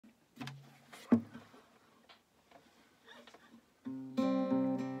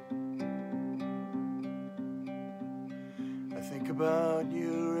about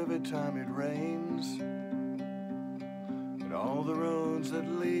you every time it rains, and all the roads that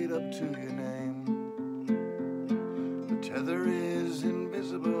lead up to your name. The tether is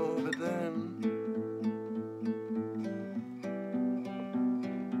invisible, but then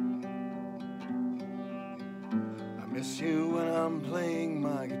I miss you when I'm playing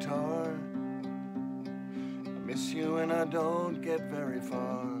my guitar. I miss you when I don't get very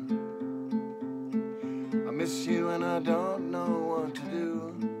far. I miss you and I don't know what to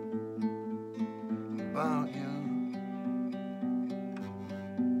do about you.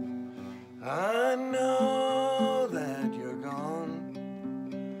 I know that you're gone,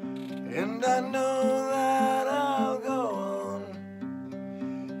 and I know that I'll go on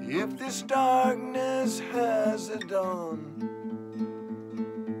if this darkness has a dawn.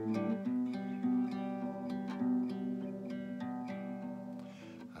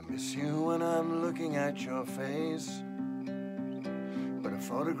 I miss you when I'm looking at your face, but a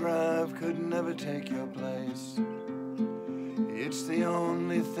photograph could never take your place. It's the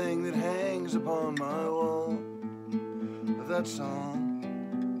only thing that hangs upon my wall, that's all.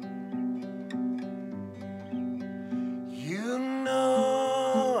 You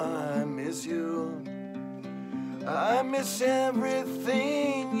know I miss you. I miss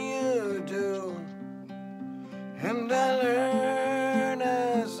everything you do, and I learn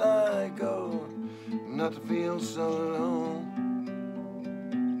as I go not to feel so alone.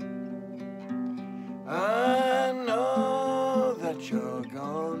 I know that you're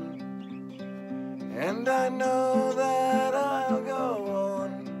gone, and I know that I'll go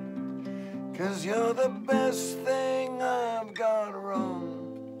on, 'cause you're the best thing I've got wrong.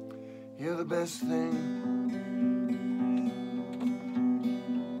 You're the best thing.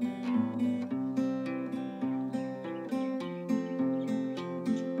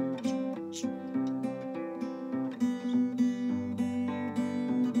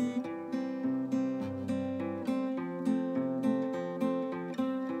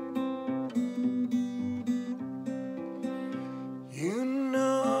 You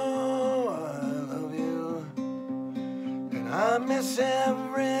know I love you, and I miss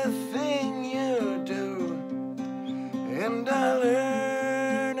everything you do, and I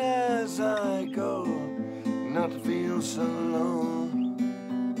learn as I go not to feel so alone.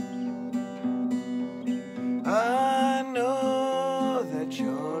 I know that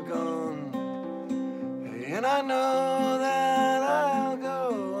you're gone, and I know that I'll go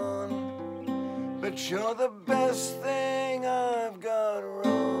on, but you're the best thing I've got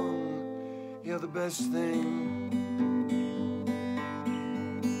wrong. You're the best thing.